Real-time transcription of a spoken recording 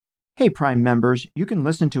Hey, Prime members, you can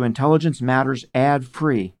listen to Intelligence Matters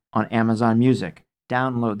ad-free on Amazon Music.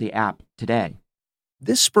 Download the app today.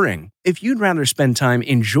 This spring, if you'd rather spend time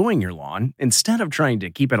enjoying your lawn instead of trying to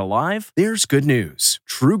keep it alive, there's good news.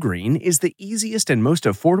 True Green is the easiest and most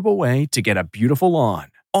affordable way to get a beautiful lawn.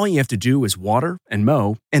 All you have to do is water and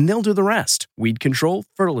mow, and they'll do the rest. Weed control,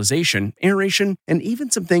 fertilization, aeration, and even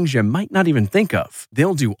some things you might not even think of.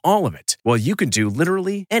 They'll do all of it, while you can do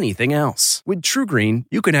literally anything else. With True Green,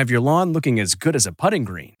 you can have your lawn looking as good as a putting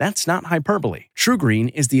green. That's not hyperbole. True Green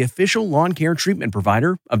is the official lawn care treatment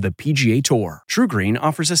provider of the PGA Tour. True Green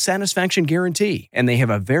offers a satisfaction guarantee, and they have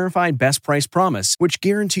a verified best price promise, which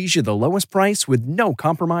guarantees you the lowest price with no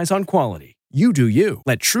compromise on quality. You do you.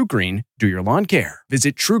 Let True Green do your lawn care.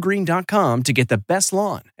 Visit truegreen.com to get the best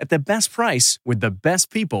lawn at the best price with the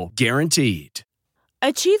best people guaranteed.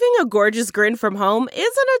 Achieving a gorgeous grin from home isn't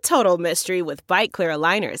a total mystery with Bite Clear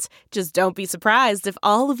aligners. Just don't be surprised if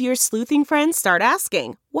all of your sleuthing friends start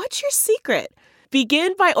asking, "What's your secret?"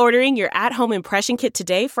 Begin by ordering your at-home impression kit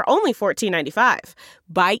today for only $14.95.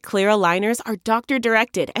 Bite Clear aligners are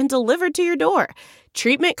doctor-directed and delivered to your door.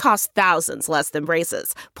 Treatment costs thousands less than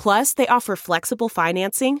braces. Plus, they offer flexible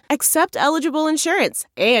financing, accept eligible insurance,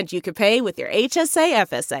 and you can pay with your HSA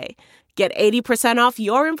FSA. Get 80% off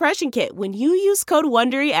your impression kit when you use code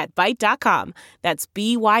WONDERY at Byte.com. That's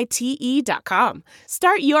BYTE.com.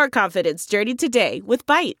 Start your confidence journey today with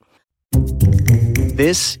Byte.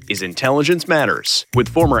 This is Intelligence Matters with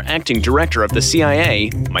former acting director of the CIA,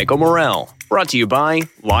 Michael Morell. Brought to you by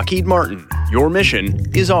Lockheed Martin. Your mission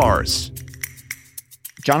is ours.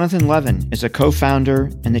 Jonathan Levin is a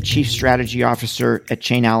co-founder and the chief strategy officer at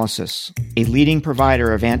Chainalysis, a leading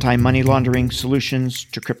provider of anti-money laundering solutions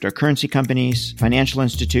to cryptocurrency companies, financial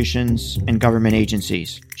institutions, and government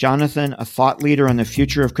agencies. Jonathan, a thought leader on the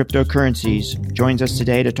future of cryptocurrencies, joins us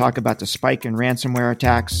today to talk about the spike in ransomware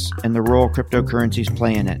attacks and the role cryptocurrencies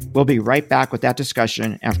play in it. We'll be right back with that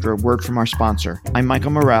discussion after a word from our sponsor. I'm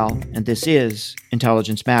Michael Morell, and this is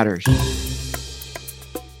Intelligence Matters.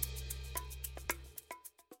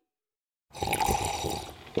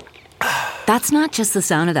 That's not just the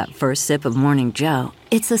sound of that first sip of Morning Joe.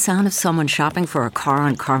 It's the sound of someone shopping for a car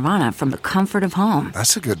on Carvana from the comfort of home.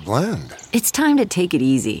 That's a good blend. It's time to take it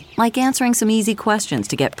easy, like answering some easy questions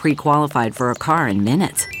to get pre-qualified for a car in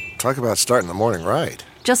minutes. Talk about starting the morning right.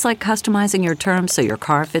 Just like customizing your terms so your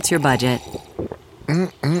car fits your budget.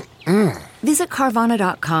 Visit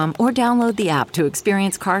Carvana.com or download the app to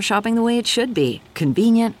experience car shopping the way it should be.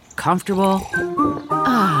 Convenient, comfortable.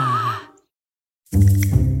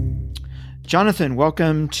 Jonathan,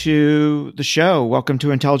 welcome to the show. Welcome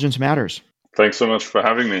to Intelligence Matters. Thanks so much for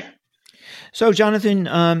having me. So,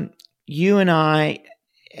 Jonathan, you and I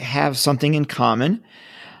have something in common.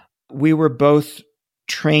 We were both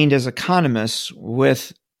trained as economists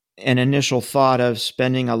with an initial thought of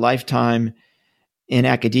spending a lifetime in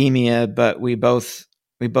academia, but we both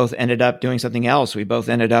ended up doing something else. We both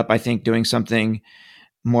ended up, I think, doing something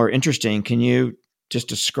more interesting. Can you just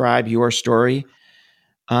describe your story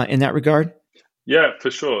in that regard? Yeah, for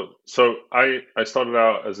sure. So I started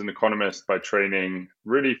out as an economist by training,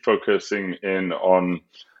 really focusing in on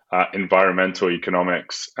environmental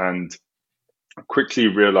economics, and quickly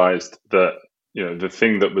realized that the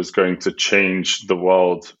thing that was going to change the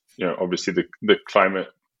world, obviously the climate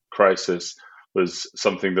crisis was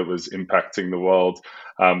something that was impacting the world.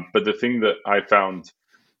 But the thing that I found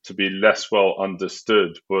to be less well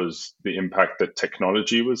understood was the impact that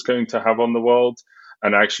technology was going to have on the world.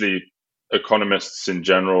 And actually, economists in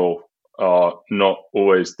general are not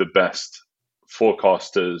always the best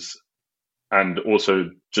forecasters, and also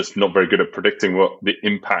just not very good at predicting what the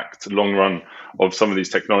impact long run of some of these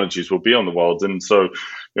technologies will be on the world. And so,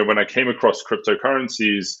 when I came across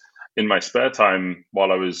cryptocurrencies in my spare time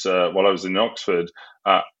while I was in Oxford,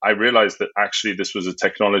 I realized that actually this was a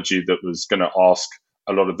technology that was going to ask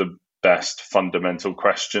a lot of the best fundamental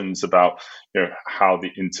questions about how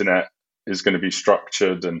the internet is going to be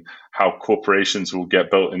structured and how corporations will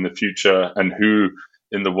get built in the future, and who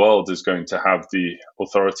in the world is going to have the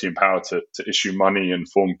authority and power to issue money and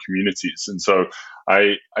form communities. And so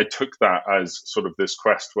I took that as sort of this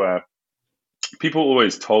quest where people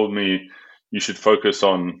always told me you should focus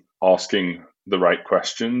on asking the right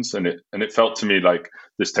questions. And it felt to me like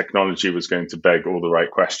this technology was going to beg all the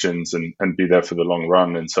right questions and be there for the long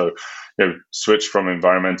run. And so, switched from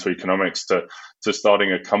environmental economics to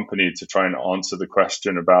starting a company to try and answer the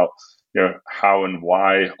question about, how and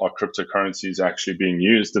why are cryptocurrencies actually being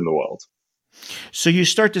used in the world. So you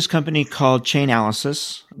start this company called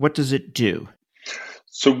Chainalysis. What does it do?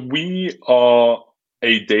 So we are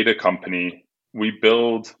a data company. We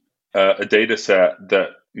build a data set that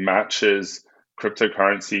matches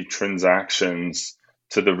cryptocurrency transactions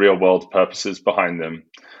to the real world purposes behind them.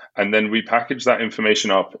 And then we package that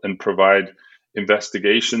information up and provide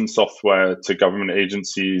investigation software to government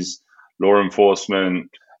agencies, law enforcement,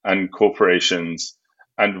 and corporations.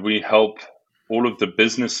 And we help all of the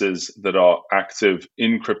businesses that are active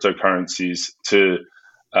in cryptocurrencies to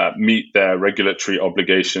meet their regulatory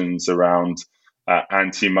obligations around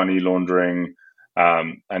anti-money laundering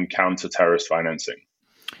and counter-terrorist financing.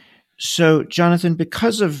 So, Jonathan,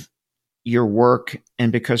 because of your work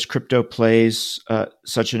and because crypto plays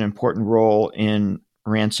such an important role in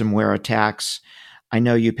ransomware attacks, I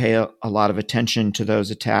know you pay a lot of attention to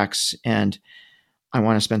those attacks, and I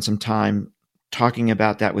want to spend some time talking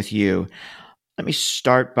about that with you. Let me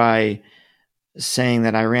start by saying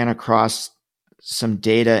that I ran across some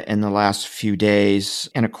data in the last few days,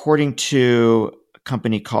 and according to a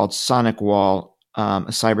company called SonicWall, a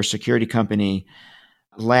cybersecurity company,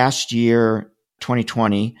 last year,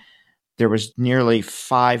 2020, there was nearly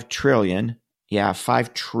 5 trillion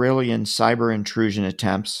cyber intrusion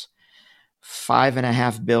attempts,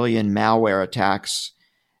 5.5 billion malware attacks,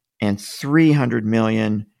 and 300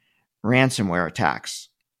 million ransomware attacks.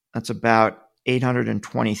 That's about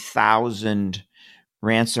 820,000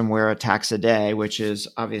 ransomware attacks a day, which is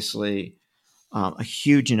obviously a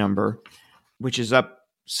huge number, which is up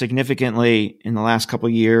significantly in the last couple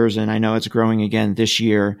of years, and I know it's growing again this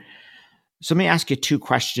year. So let me ask you 2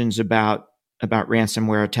 questions about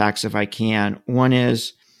ransomware attacks, if I can. One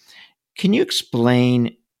is, can you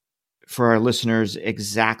explain for our listeners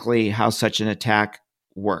exactly how such an attack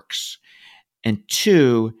works? And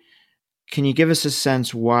 2, can you give us a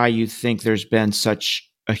sense why you think there's been such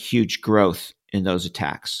a huge growth in those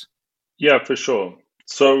attacks? Yeah, for sure.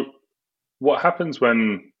 So what happens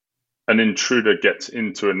when an intruder gets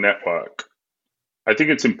into a network? I think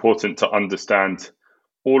it's important to understand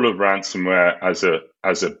all of ransomware as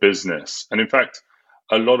a business. And in fact,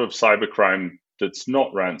 a lot of cybercrime that's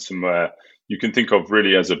not ransomware, you can think of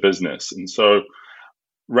really as a business. And so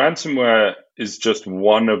ransomware is just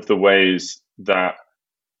one of the ways that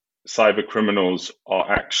cyber criminals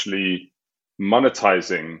are actually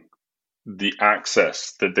monetizing the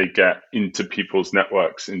access that they get into people's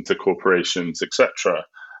networks, into corporations, etc.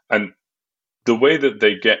 And the way that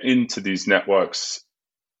they get into these networks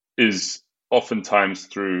is oftentimes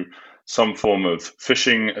through some form of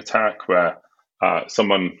phishing attack where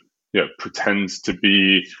someone pretends to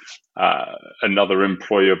be another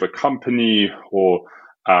employee of a company, or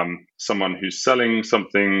someone who's selling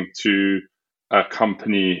something to a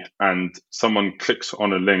company, and someone clicks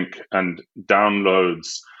on a link and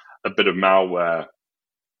downloads a bit of malware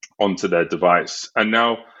onto their device. And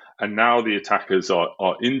now the attackers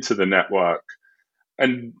are into the network.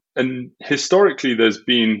 And historically, there's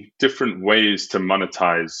been different ways to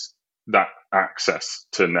monetize that access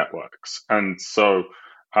to networks. And so,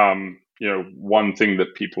 one thing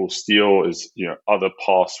that people steal is, other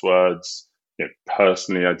passwords,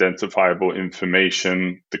 personally identifiable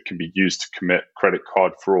information that can be used to commit credit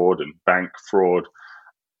card fraud and bank fraud.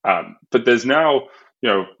 But there's now,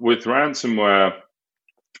 with ransomware,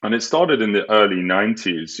 and it started in the early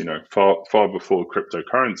 90s, far before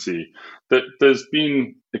cryptocurrency, that there's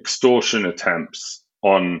been extortion attempts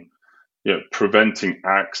on, preventing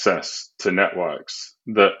access to networks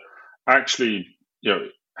that actually,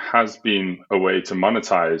 has been a way to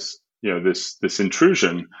monetize, this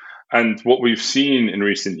intrusion. And what we've seen in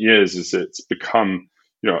recent years is it's become,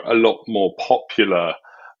 a lot more popular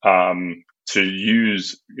to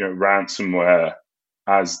use, ransomware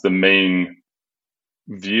as the main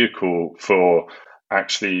vehicle for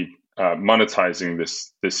actually monetizing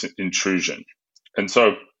this intrusion. And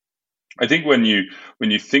so I think when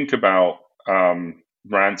you think about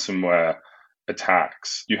ransomware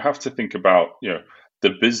attacks, you have to think about the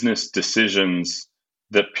business decisions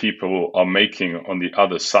that people are making on the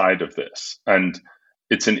other side of this. And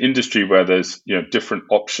it's an industry where there's different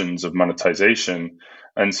options of monetization.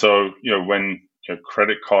 And so when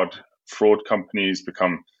credit card fraud companies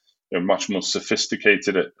become much more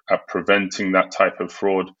sophisticated at preventing that type of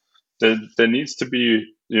fraud, there needs to be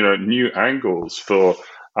new angles for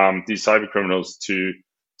these cyber criminals to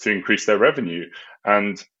increase their revenue.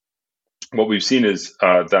 And what we've seen is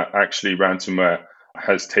that actually ransomware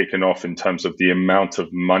has taken off in terms of the amount of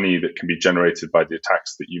money that can be generated by the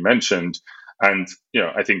attacks that you mentioned. And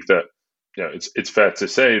I think that it's fair to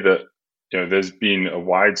say that there's been a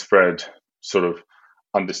widespread sort of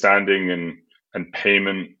understanding and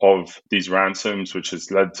payment of these ransoms, which has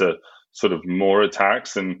led to sort of more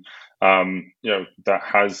attacks. And that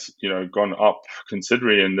has, gone up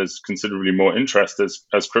considerably, and there's considerably more interest as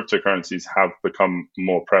cryptocurrencies have become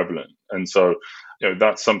more prevalent. And so,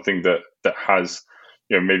 that's something that has,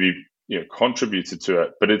 maybe, contributed to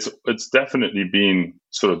it, but it's definitely been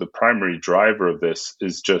sort of the primary driver of this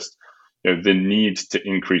is just, the need to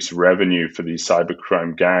increase revenue for these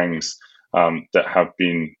cybercrime gangs that have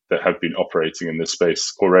been operating in this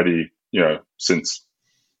space already, since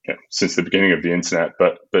the beginning of the internet,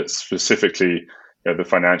 but specifically, the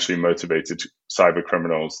financially motivated cyber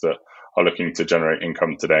criminals that are looking to generate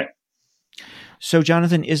income today. So,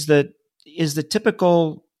 Jonathan, is the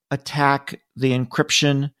typical attack the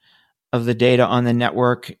encryption of the data on the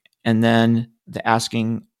network and then the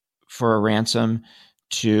asking for a ransom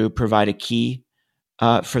to provide a key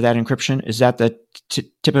for that encryption? Is that the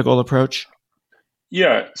typical approach?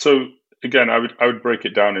 Yeah. So again, I would break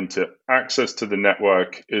it down into access to the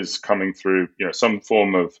network is coming through, some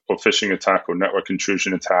form of phishing attack or network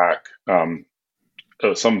intrusion attack,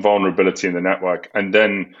 some vulnerability in the network, and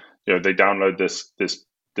then they download this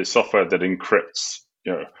software that encrypts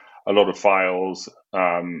a lot of files,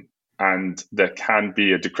 and there can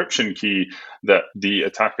be a decryption key that the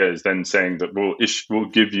attacker is then saying that we'll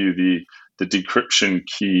give you the decryption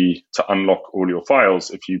key to unlock all your files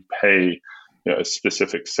if you pay a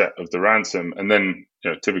specific set of the ransom. And then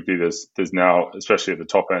typically there's now, especially at the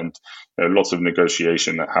top end, lots of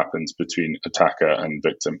negotiation that happens between attacker and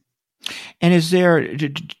victim. And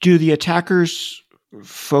do the attackers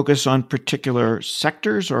focus on particular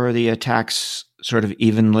sectors, or are the attacks sort of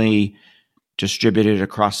evenly distributed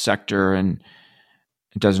across sector, and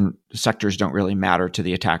sectors don't really matter to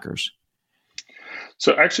the attackers?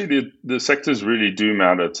 So actually the sectors really do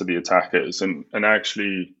matter to the attackers. And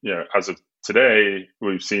actually, as of today,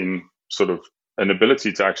 we've seen sort of an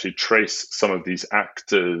ability to actually trace some of these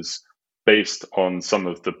actors based on some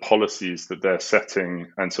of the policies that they're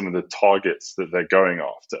setting and some of the targets that they're going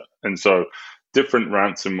after. And so different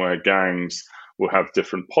ransomware gangs will have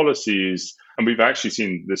different policies. And we've actually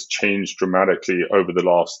seen this change dramatically over the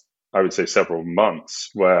last, I would say, several months,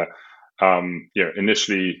 where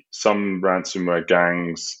initially some ransomware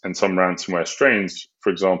gangs and some ransomware strains,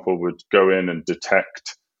 for example, would go in and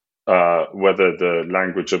detect whether the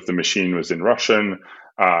language of the machine was in Russian,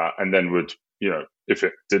 and then would, if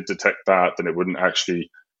it did detect that, then it wouldn't actually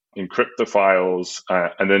encrypt the files.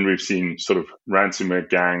 And then we've seen sort of ransomware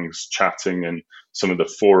gangs chatting in some of the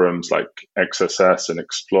forums like XSS and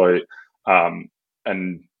Exploit.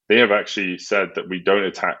 And they have actually said that we don't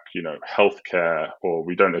attack, healthcare, or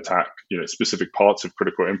we don't attack, specific parts of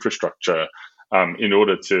critical infrastructure in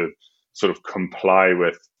order to sort of comply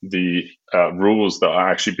with the rules that are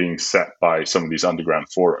actually being set by some of these underground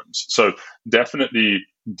forums. So definitely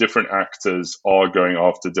different actors are going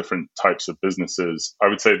after different types of businesses. I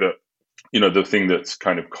would say that, the thing that's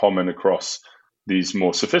kind of common across these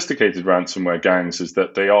more sophisticated ransomware gangs is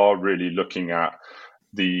that they are really looking at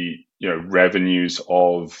the revenues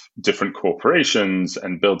of different corporations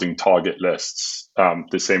and building target lists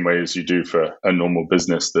the same way as you do for a normal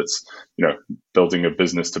business that's building a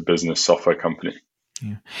business to business software company.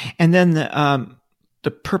 Yeah. And then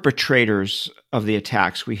the perpetrators of the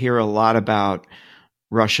attacks, we hear a lot about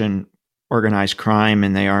Russian organized crime,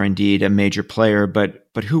 and they are indeed a major player,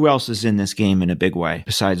 but who else is in this game in a big way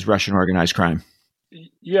besides Russian organized crime?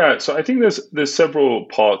 Yeah, so I think there's several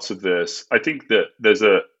parts of this. I think that there's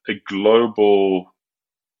a global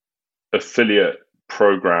affiliate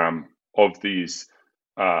program of these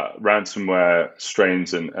ransomware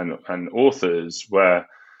strains and authors where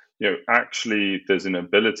actually there's an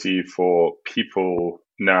ability for people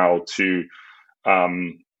now to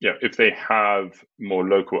if they have more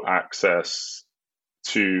local access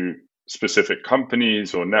to specific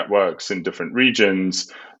companies or networks in different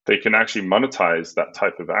regions, they can actually monetize that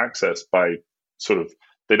type of access by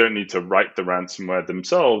they don't need to write the ransomware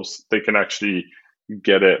themselves. They can actually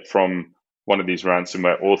get it from one of these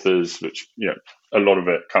ransomware authors, which, a lot of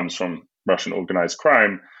it comes from Russian organized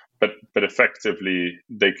crime, but effectively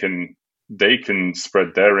they can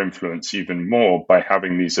spread their influence even more by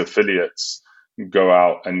having these affiliates go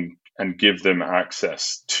out and give them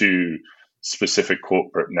access to specific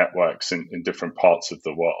corporate networks in different parts of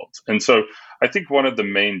the world. And so I think one of the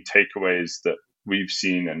main takeaways that we've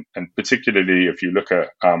seen, and particularly if you look at,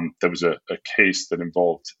 there was a case that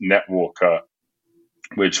involved Netwalker,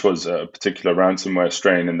 which was a particular ransomware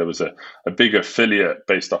strain, and there was a big affiliate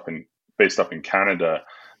based up in Canada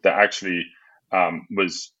that actually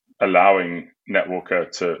was allowing Netwalker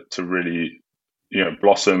to really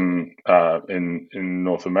blossom in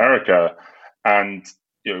North America, and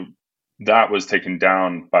that was taken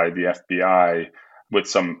down by the FBI with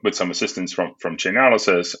some assistance from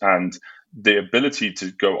Chainalysis, and the ability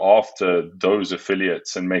to go after those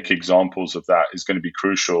affiliates and make examples of that is going to be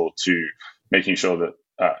crucial to making sure that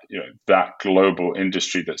that global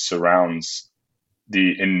industry that surrounds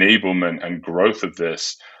the enablement and growth of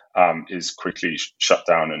this is quickly shut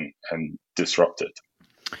down and disrupted.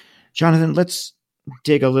 Jonathan, let's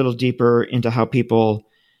dig a little deeper into how people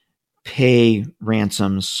pay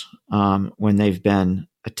ransoms when they've been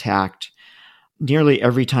attacked. Nearly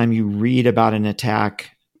every time you read about an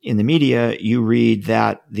attack in the media, you read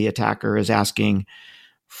that the attacker is asking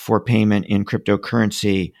for payment in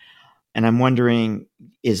cryptocurrency. And I'm wondering,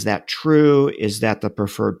 is that true? Is that the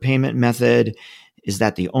preferred payment method? Is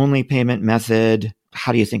that the only payment method?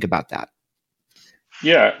 How do you think about that?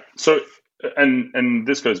 Yeah. So, and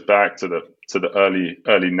this goes back to the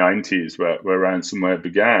early 90s where ransomware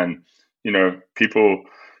began.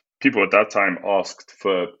 People at that time asked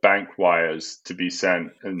for bank wires to be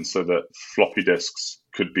sent, and so that floppy disks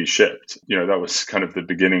could be shipped. That was kind of the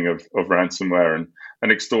beginning of ransomware,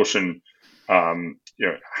 and extortion.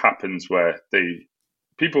 Happens where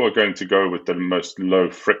people are going to go with the most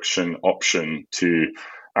low friction option to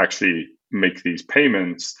actually make these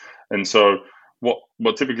payments. And so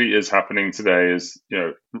what typically is happening today is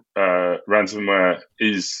ransomware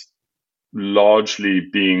is largely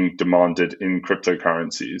being demanded in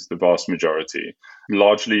cryptocurrencies, the vast majority,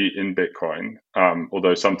 largely in Bitcoin,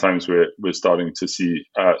 although sometimes we're starting to see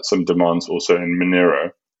some demands also in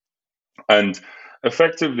Monero. And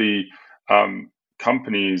effectively,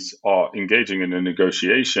 companies are engaging in a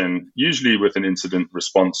negotiation, usually with an incident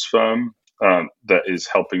response firm that is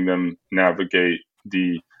helping them navigate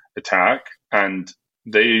the attack, and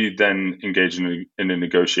they then engage in a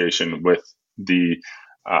negotiation with the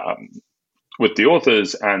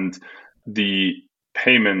authors, and the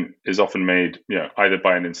payment is often made, either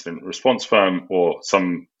by an incident response firm or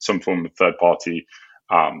some form of third party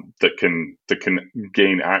that can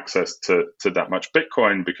gain access to that much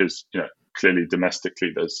Bitcoin, because clearly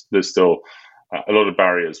domestically there's still a lot of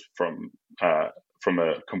barriers from a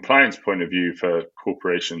compliance point of view for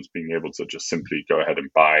corporations being able to just simply go ahead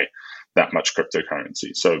and buy that much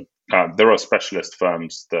cryptocurrency. So there are specialist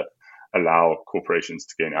firms that allow corporations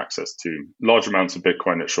to gain access to large amounts of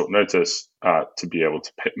Bitcoin at short notice to be able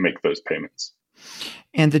to make those payments.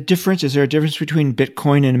 And is there a difference between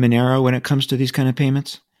Bitcoin and Monero when it comes to these kind of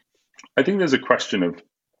payments? I think there's a question of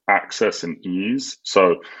access and ease.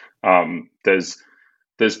 So there's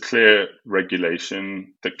clear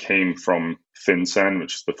regulation that came from FinCEN,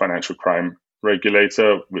 which is the financial crime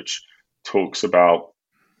regulator, which talks about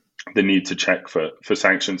the need to check for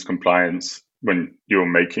sanctions compliance when you're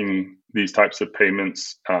making these types of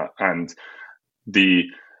payments, and the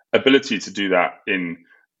ability to do that in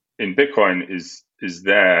Bitcoin is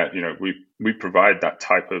there. We provide that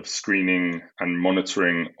type of screening and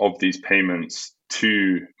monitoring of these payments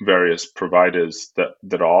to various providers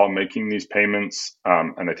that are making these payments,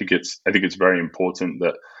 and I think it's very important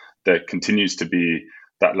that there continues to be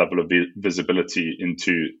that level of visibility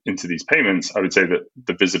into these payments. I would say that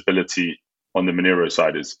the visibility on the Monero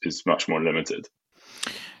side is much more limited.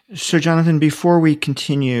 So, Jonathan, before we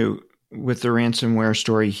continue with the ransomware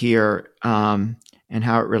story here and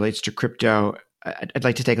how it relates to crypto, I'd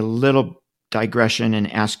like to take a little digression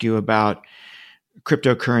and ask you about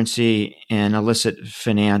cryptocurrency and illicit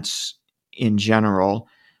finance in general.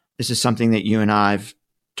 This is something that you and I've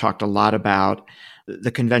talked a lot about.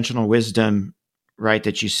 The conventional wisdom, right,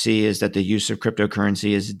 that you see is that the use of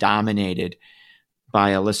cryptocurrency is dominated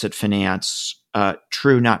by illicit finance.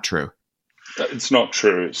 True, not true? It's not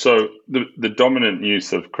true. So the dominant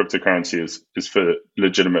use of cryptocurrency is for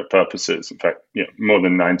legitimate purposes. In fact, more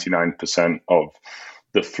than 99% of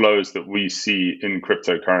the flows that we see in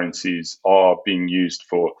cryptocurrencies are being used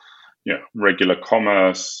for, regular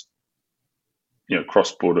commerce,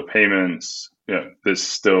 cross-border payments. There's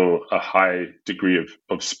still a high degree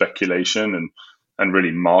of speculation and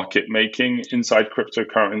really market making inside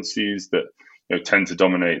cryptocurrencies that tend to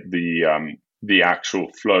dominate the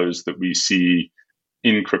actual flows that we see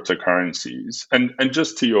in cryptocurrencies. And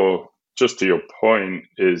just to your point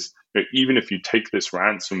is, even if you take this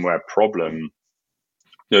ransomware problem,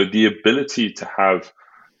 the ability to have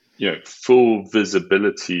full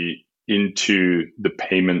visibility into the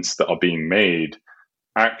payments that are being made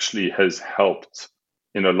actually has helped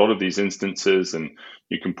in a lot of these instances. And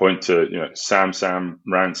you can point to Samsam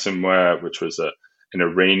ransomware, which was an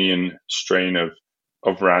Iranian strain of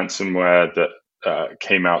ransomware that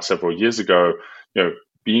came out several years ago.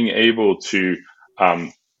 Being able to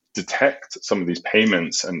detect some of these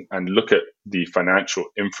payments and look at the financial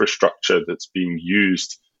infrastructure that's being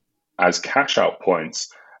used as cash out points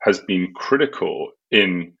has been critical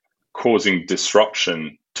in causing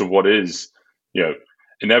disruption to what is,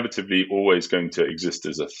 inevitably always going to exist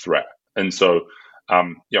as a threat. And so,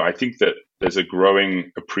 I think that there's a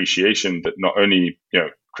growing appreciation that not only,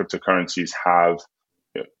 cryptocurrencies have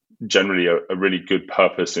generally a really good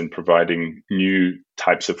purpose in providing new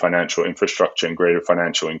types of financial infrastructure and greater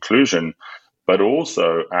financial inclusion, but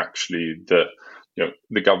also actually that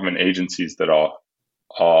the government agencies that are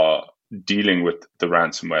dealing with the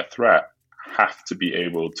ransomware threat have to be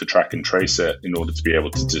able to track and trace it in order to be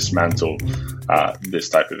able to dismantle this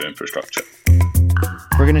type of infrastructure.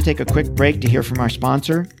 We're going to take a quick break to hear from our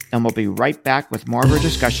sponsor, and we'll be right back with more of our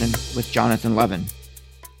discussion with Jonathan Levin.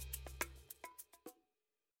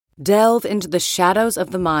 Delve into the shadows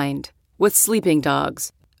of the mind with Sleeping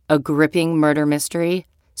Dogs, a gripping murder mystery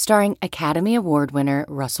starring Academy Award winner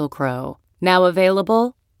Russell Crowe. Now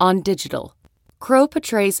available on digital. Crowe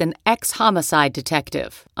portrays an ex-homicide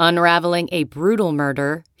detective unraveling a brutal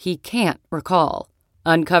murder he can't recall.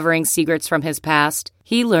 Uncovering secrets from his past,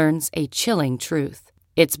 he learns a chilling truth.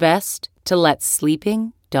 It's best to let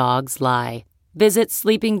sleeping dogs lie. Visit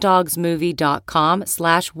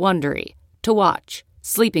sleepingdogsmovie.com/Wondery to watch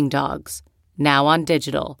Sleeping Dogs, now on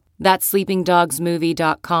digital. That's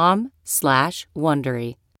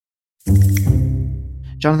sleepingdogsmovie.com/Wondery.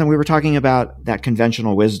 Jonathan, we were talking about that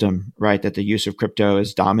conventional wisdom, right? That the use of crypto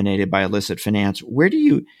is dominated by illicit finance. Where do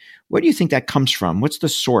you think that comes from? What's the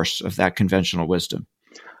source of that conventional wisdom?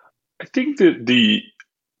 I think that the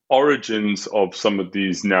origins of some of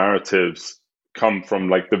these narratives come from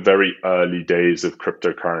like the very early days of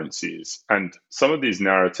cryptocurrencies. And some of these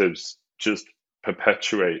narratives just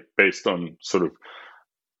perpetuate based on sort of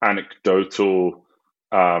anecdotal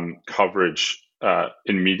coverage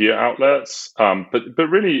in media outlets. But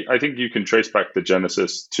really, I think you can trace back the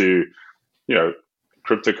genesis to,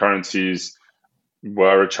 cryptocurrencies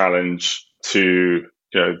were a challenge to,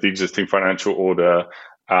 the existing financial order.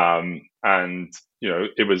 And,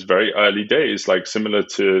 it was very early days, like similar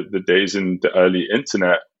to the days in the early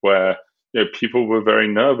internet where, people were very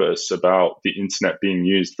nervous about the internet being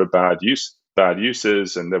used for bad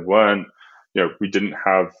uses. And there weren't, we didn't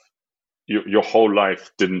have, your whole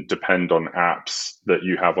life didn't depend on apps that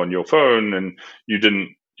you have on your phone, and you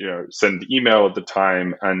didn't, send email at the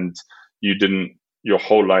time, and your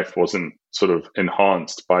whole life wasn't sort of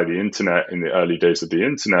enhanced by the internet in the early days of the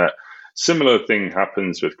internet. Similar thing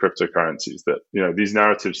happens with cryptocurrencies that, these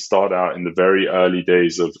narratives start out in the very early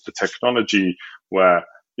days of the technology where,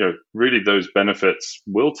 really those benefits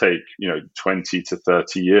will take, 20 to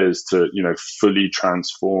 30 years to, fully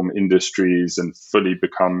transform industries and fully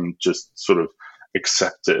become just sort of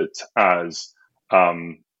accepted as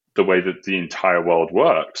the way that the entire world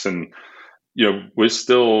works. And, we're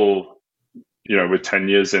still, we're 10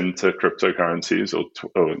 years into cryptocurrencies or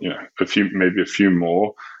maybe a few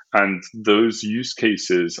more. And those use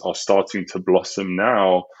cases are starting to blossom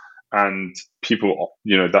now. And people,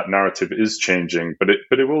 that narrative is changing, but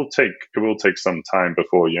it will take some time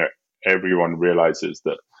before, everyone realizes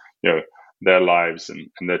that, their lives and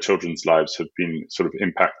their children's lives have been sort of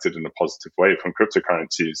impacted in a positive way from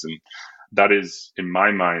cryptocurrencies. And that is, in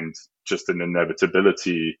my mind, just an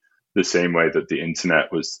inevitability, the same way that the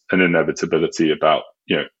internet was an inevitability about,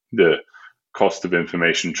 the cost of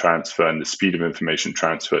information transfer and the speed of information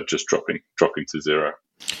transfer just dropping to zero.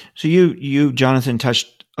 So you, Jonathan,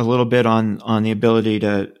 touched a little bit on the ability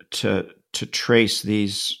to trace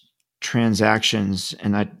these transactions,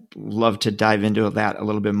 and I'd love to dive into that a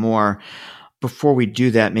little bit more. Before we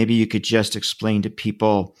do that, maybe you could just explain to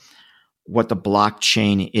people what the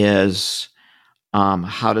blockchain is,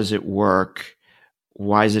 how does it work,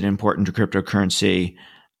 why is it important to cryptocurrency,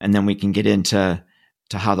 and then we can get into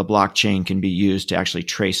how the blockchain can be used to actually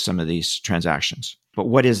trace some of these transactions. But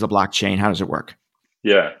what is the blockchain? How does it work?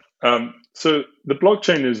 Yeah. So the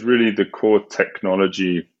blockchain is really the core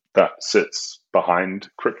technology that sits behind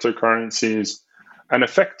cryptocurrencies. And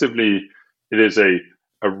effectively, it is a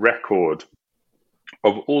record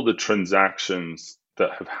of all the transactions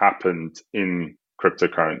that have happened in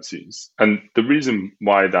cryptocurrencies. And the reason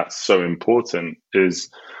why that's so important is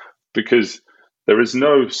because there is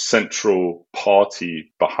no central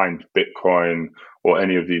party behind Bitcoin or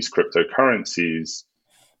any of these cryptocurrencies.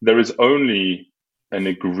 There is only an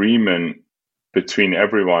agreement between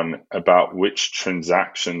everyone about which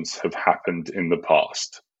transactions have happened in the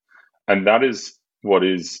past. And that is what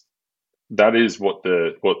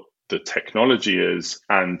the technology is,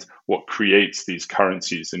 and what creates these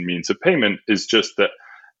currencies and means of payment is just that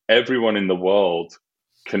everyone in the world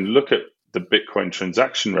can look at the Bitcoin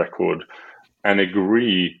transaction record and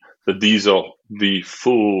agree that these are the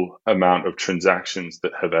full amount of transactions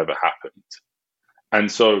that have ever happened.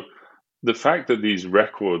 And so the fact that these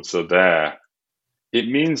records are there, it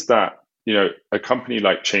means that, a company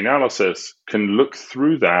like Chainalysis can look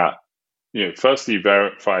through that, firstly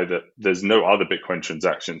verify that there's no other Bitcoin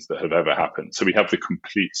transactions that have ever happened. So we have the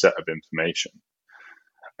complete set of information.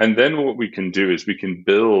 And then what we can do is we can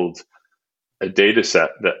build a data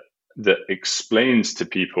set that explains to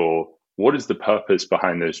people what is the purpose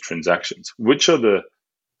behind those transactions, which are the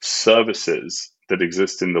services that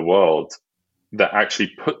exist in the world that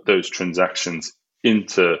actually put those transactions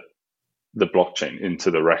into the blockchain,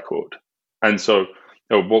 into the record. And so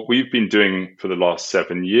what we've been doing for the last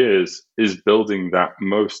 7 years is building that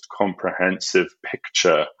most comprehensive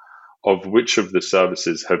picture of which of the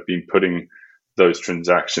services have been putting those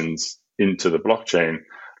transactions into the blockchain.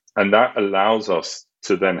 And that allows us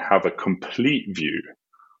to then have a complete view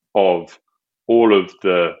of all of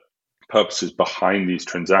the purposes behind these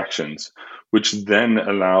transactions, which then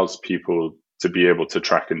allows people to be able to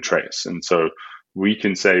track and trace. And so we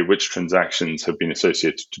can say which transactions have been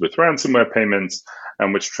associated with ransomware payments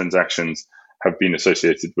and which transactions have been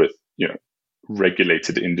associated with,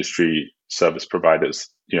 regulated industry service providers,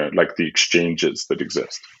 like the exchanges that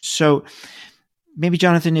exist. So maybe,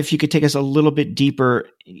 Jonathan, if you could take us a little bit deeper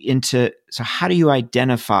into, so how do you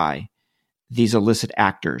identify these illicit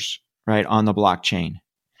actors, right, on the blockchain?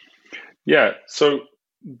 Yeah. So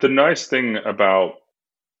the nice thing about,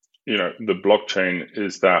 the blockchain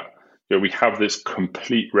is that, we have this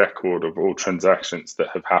complete record of all transactions that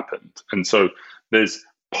have happened. And so there's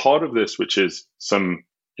part of this, which is some,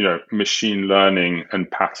 machine learning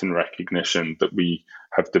and pattern recognition that we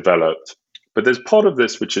have developed. But there's part of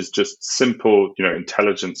this, which is just simple,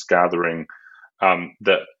 intelligence gathering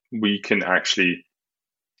that we can actually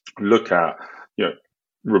look at,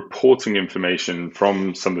 reporting information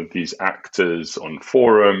from some of these actors on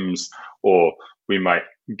forums, or we might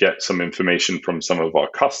get some information from some of our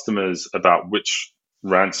customers about which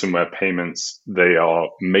ransomware payments they are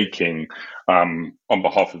making on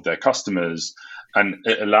behalf of their customers. And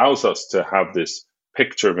it allows us to have this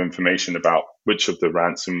picture of information about which of the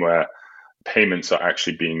ransomware payments are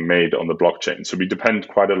actually being made on the blockchain. So we depend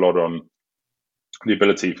quite a lot on the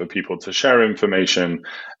ability for people to share information.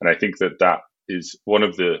 And I think that is one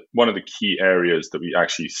of the key areas that we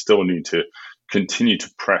actually still need to continue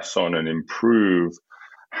to press on and improve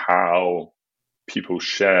how people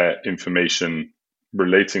share information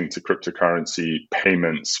relating to cryptocurrency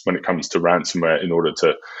payments when it comes to ransomware in order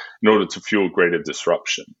to fuel greater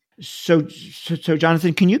disruption. So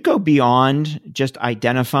Jonathan, can you go beyond just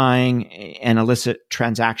identifying an illicit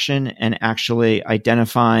transaction and actually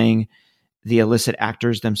identifying the illicit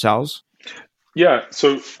actors themselves? Yeah,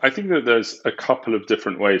 so I think that there's a couple of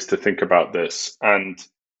different ways to think about this. And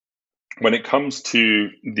when it comes to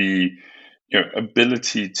the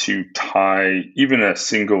ability to tie even a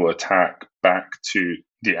single attack back to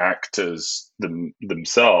the actors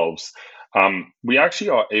themselves, we actually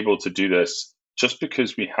are able to do this just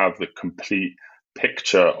because we have the complete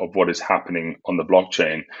picture of what is happening on the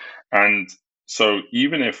blockchain. And so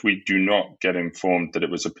even if we do not get informed that it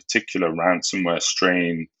was a particular ransomware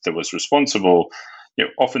strain that was responsible,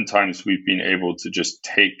 oftentimes we've been able to just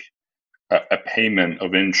take a payment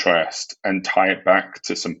of interest and tie it back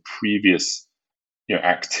to some previous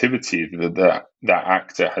activity that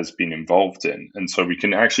actor has been involved in. And so we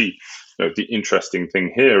can actually, the interesting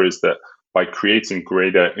thing here is that by creating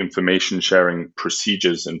greater information sharing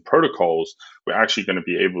procedures and protocols, we're actually going to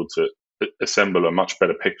be able to assemble a much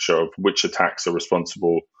better picture of which attacks are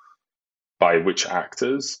responsible by which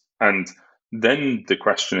actors. And then the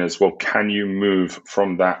question is, well, can you move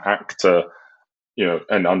from that actor,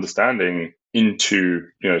 and understanding into,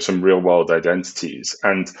 some real world identities?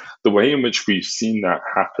 And the way in which we've seen that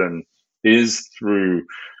happen is through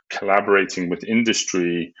collaborating with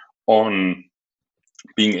industry on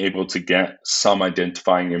being able to get some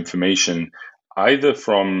identifying information, either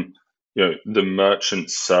from the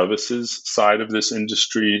merchant services side of this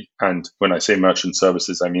industry. And when I say merchant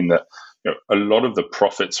services, I mean that a lot of the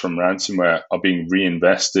profits from ransomware are being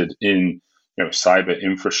reinvested in cyber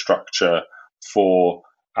infrastructure for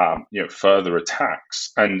further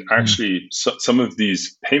attacks. And actually, some of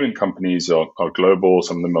these payment companies are global.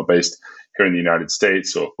 Some of them are based here in the United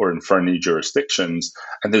States or in friendly jurisdictions.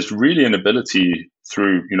 And there's really an ability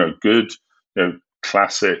through good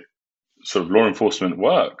classic sort of law enforcement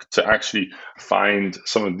work to actually find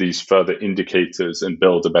some of these further indicators and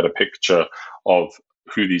build a better picture of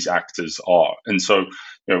who these actors are. And so,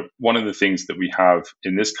 one of the things that we have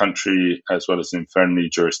in this country, as well as in friendly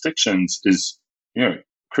jurisdictions, is,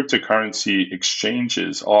 cryptocurrency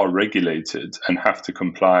exchanges are regulated and have to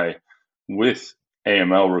comply with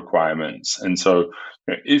AML requirements. And so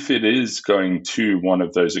if it is going to one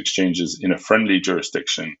of those exchanges in a friendly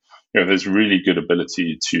jurisdiction, there's really good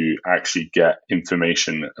ability to actually get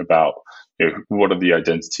information about what are the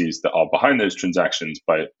identities that are behind those transactions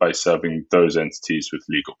by serving those entities with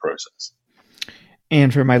legal process.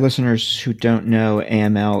 And for my listeners who don't know,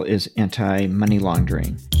 AML is anti-money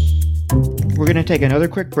laundering. We're going to take another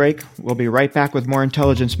quick break. We'll be right back with more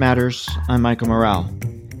Intelligence Matters. I'm Michael Morrell.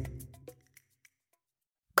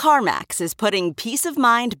 CarMax is putting peace of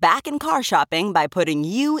mind back in car shopping by putting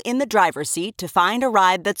you in the driver's seat to find a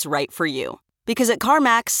ride that's right for you. Because at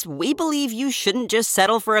CarMax, we believe you shouldn't just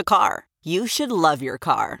settle for a car. You should love your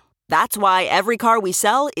car. That's why every car we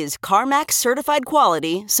sell is CarMax certified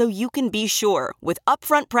quality, so you can be sure with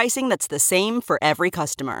upfront pricing that's the same for every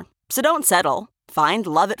customer. So don't settle. Find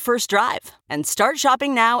love at first drive and start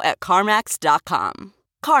shopping now at CarMax.com.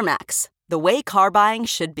 CarMax, the way car buying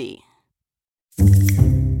should be.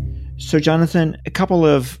 So, Jonathan, a couple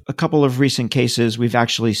of recent cases, we've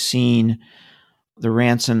actually seen the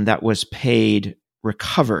ransom that was paid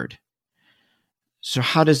recovered. So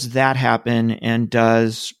how does that happen, and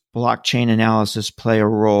does blockchain analysis play a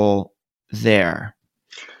role there?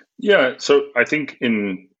 Yeah, so I think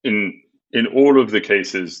in all of the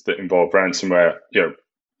cases that involve ransomware,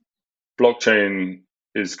 blockchain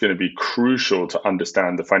is going to be crucial to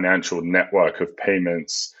understand the financial network of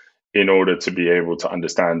payments in order to be able to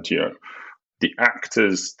understand, the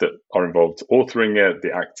actors that are involved authoring it,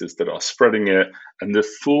 the actors that are spreading it, and the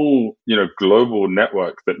full, global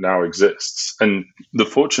network that now exists. And the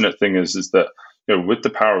fortunate thing is that, with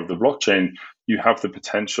the power of the blockchain, you have the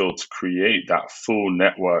potential to create that full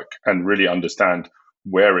network and really understand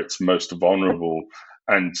where it's most vulnerable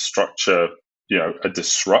and structure, a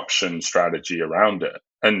disruption strategy around it.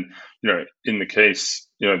 And, in the case,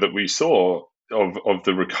 that we saw of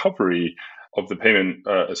the recovery of the payment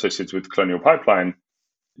associated with Colonial Pipeline,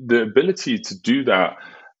 the ability to do that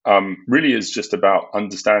really is just about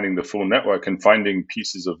understanding the full network and finding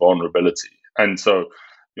pieces of vulnerability. And so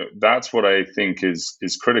that's what I think is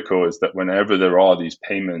critical, is that whenever there are these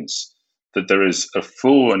payments, that there is a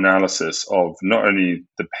full analysis of not only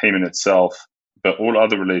the payment itself, but all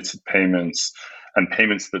other related payments and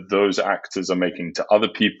payments that those actors are making to other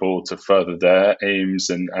people to further their aims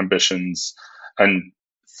and ambitions. And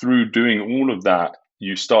through doing all of that,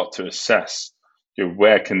 you start to assess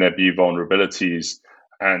where can there be vulnerabilities,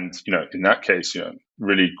 and in that case,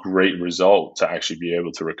 really great result to actually be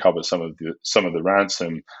able to recover some of the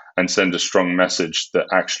ransom and send a strong message that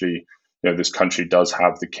actually this country does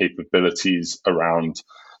have the capabilities around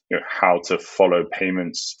how to follow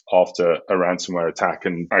payments after a ransomware attack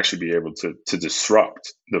and actually be able to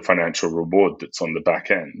disrupt the financial reward that's on the back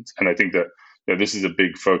end. And I think that this is a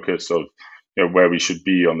big focus of where we should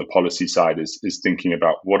be on the policy side is thinking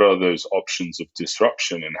about what are those options of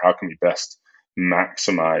disruption and how can we best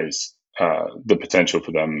maximize the potential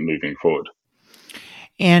for them moving forward.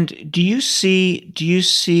 And do you see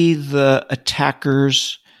the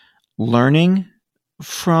attackers learning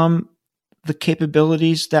from the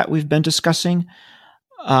capabilities that we've been discussing,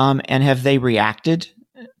 and have they reacted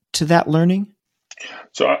to that learning?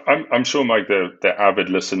 So I'm sure, Mike, they're avid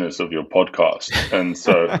listeners of your podcast, and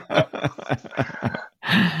so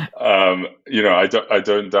I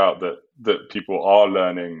don't doubt that people are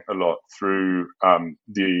learning a lot through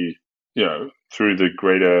through the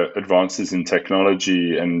greater advances in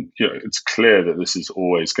technology, and it's clear that this is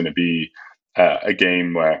always going to be a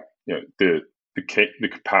game where the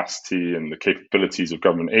capacity and the capabilities of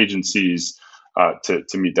government agencies to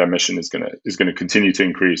meet their mission is going to continue to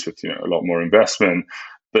increase with a lot more investment,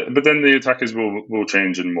 but then the attackers will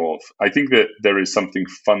change and morph. I think that there is something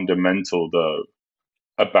fundamental though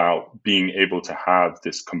about being able to have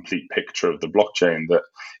this complete picture of the blockchain that,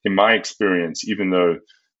 in my experience, even though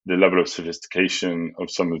the level of sophistication of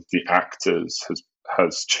some of the actors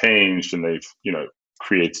has changed and they've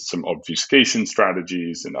created some obfuscation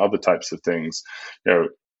strategies and other types of things,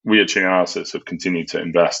 we at Chainalysis have continued to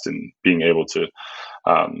invest in being able to,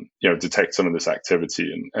 detect some of this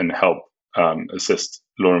activity and help assist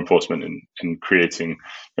law enforcement in creating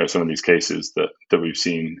some of these cases that we've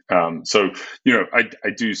seen. So I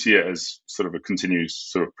do see it as sort of a continuous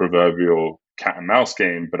sort of proverbial cat and mouse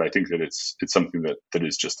game, but I think that it's something that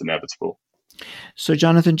is just inevitable. So,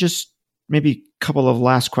 Jonathan, just maybe a couple of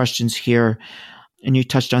last questions here, and you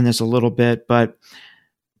touched on this a little bit, but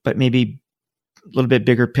maybe a little bit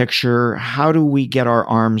bigger picture. How do we get our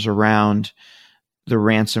arms around the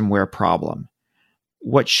ransomware problem?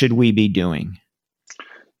 What should we be doing?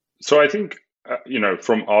 So I think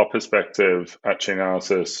from our perspective at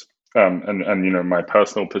Chainalysis, and my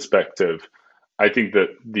personal perspective, I think that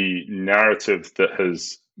the narrative that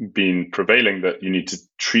has been prevailing that you need to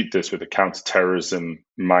treat this with a counterterrorism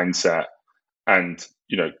mindset and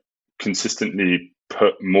consistently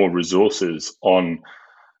put more resources on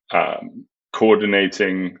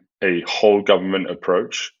coordinating a whole government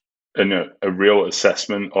approach and a real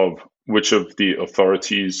assessment of which of the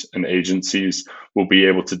authorities and agencies will be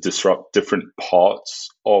able to disrupt different parts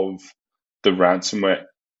of the ransomware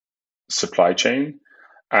supply chain.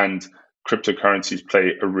 And cryptocurrencies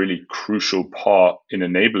play a really crucial part in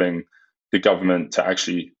enabling the government to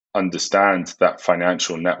actually understand that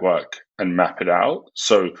financial network and map it out.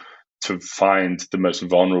 So to find the most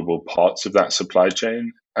vulnerable parts of that supply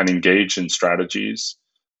chain and engage in strategies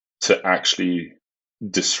to actually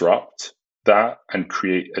disrupt that and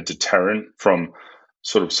create a deterrent from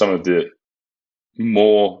sort of some of the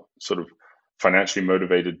more sort of financially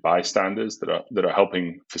motivated bystanders that are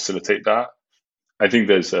helping facilitate that. I think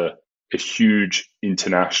there's a huge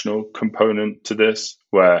international component to this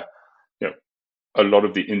where a lot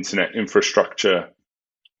of the internet infrastructure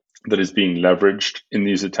that is being leveraged in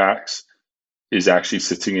these attacks is actually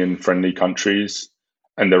sitting in friendly countries,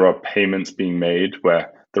 and there are payments being made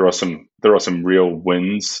where there are some real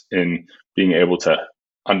wins in being able to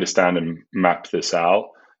understand and map this out.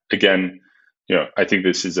 Again, I think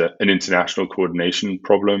this is an international coordination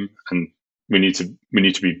problem, and we need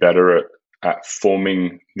to be better at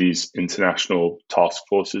forming these international task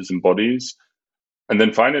forces and bodies. And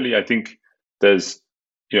then finally, I think there's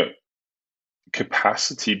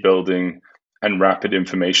capacity building and rapid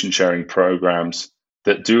information sharing programs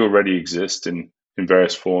that do already exist in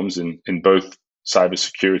various forms in both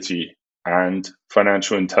cybersecurity and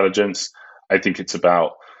financial intelligence. I think it's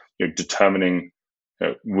about determining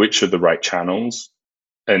which are the right channels,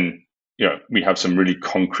 and we have some really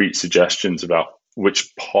concrete suggestions about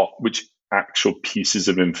which actual pieces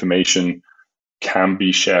of information can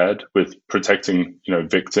be shared with protecting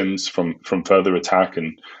victims from further attack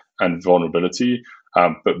and vulnerability,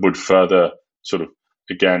 but would further sort of,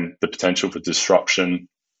 again, the potential for disruption,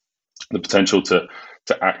 the potential to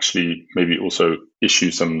actually maybe also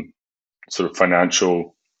issue some sort of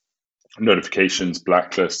financial notifications,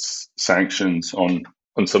 blacklists, sanctions on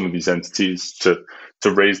some of these entities to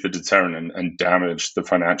raise the deterrent and damage the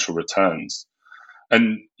financial returns.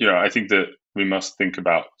 And I think that we must think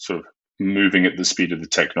about sort of moving at the speed of the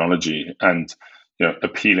technology and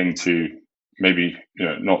appealing to maybe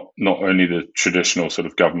not only the traditional sort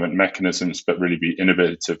of government mechanisms, but really be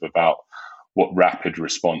innovative about what rapid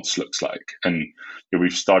response looks like. And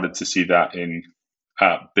we've started to see that in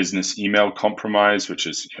business email compromise, which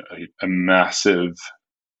is a massive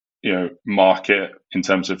market in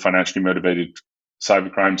terms of financially motivated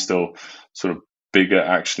cybercrime, still sort of bigger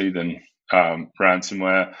actually than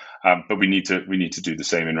ransomware. But we need to do the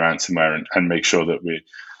same in ransomware and make sure that we're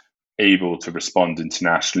able to respond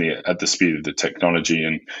internationally at the speed of the technology.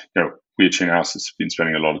 And we at Chainalysis have been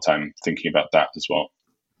spending a lot of time thinking about that as well.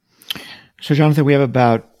 So, Jonathan, we have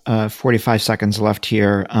about 45 seconds left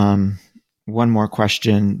here. One more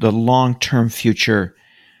question. The long-term future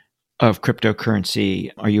of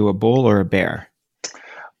cryptocurrency, are you a bull or a bear?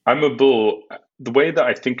 I'm a bull. The way that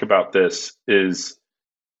I think about this is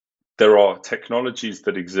there are technologies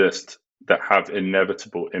that exist that have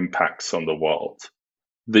inevitable impacts on the world.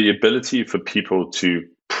 The ability for people to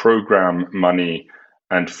program money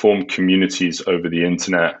and form communities over the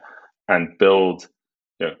internet and build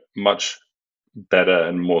much better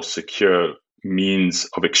and more secure means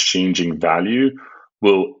of exchanging value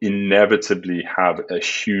will inevitably have a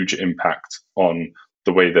huge impact on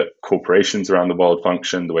the way that corporations around the world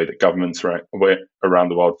function, the way that governments around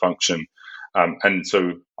the world function. And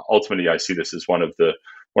so ultimately, I see this as one of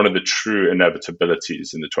the true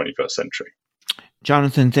inevitabilities in the 21st century.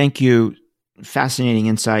 Jonathan, thank you. Fascinating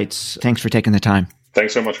insights. Thanks for taking the time.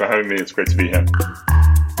 Thanks so much for having me. It's great to be here.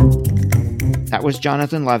 That was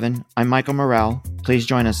Jonathan Levin. I'm Michael Morell. Please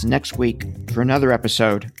join us next week for another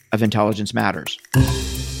episode of Intelligence Matters.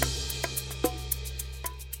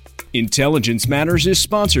 Intelligence Matters is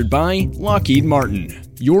sponsored by Lockheed Martin.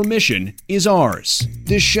 Your mission is ours.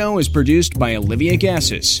 This show is produced by Olivia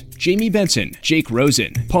Gassis, Jamie Benson, Jake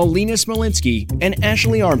Rosen, Paulina Smolinski, and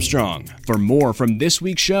Ashley Armstrong. For more from this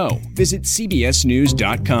week's show, visit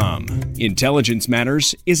cbsnews.com. Intelligence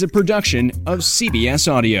Matters is a production of CBS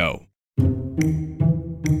Audio.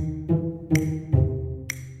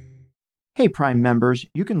 Hey, Prime members,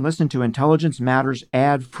 you can listen to Intelligence Matters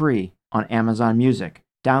ad-free on Amazon Music.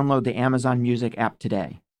 Download the Amazon Music app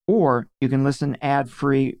today. Or you can listen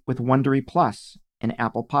ad-free with Wondery Plus in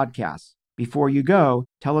Apple Podcasts. Before you go,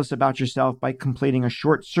 tell us about yourself by completing a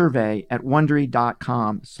short survey at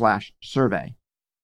Wondery.com/survey.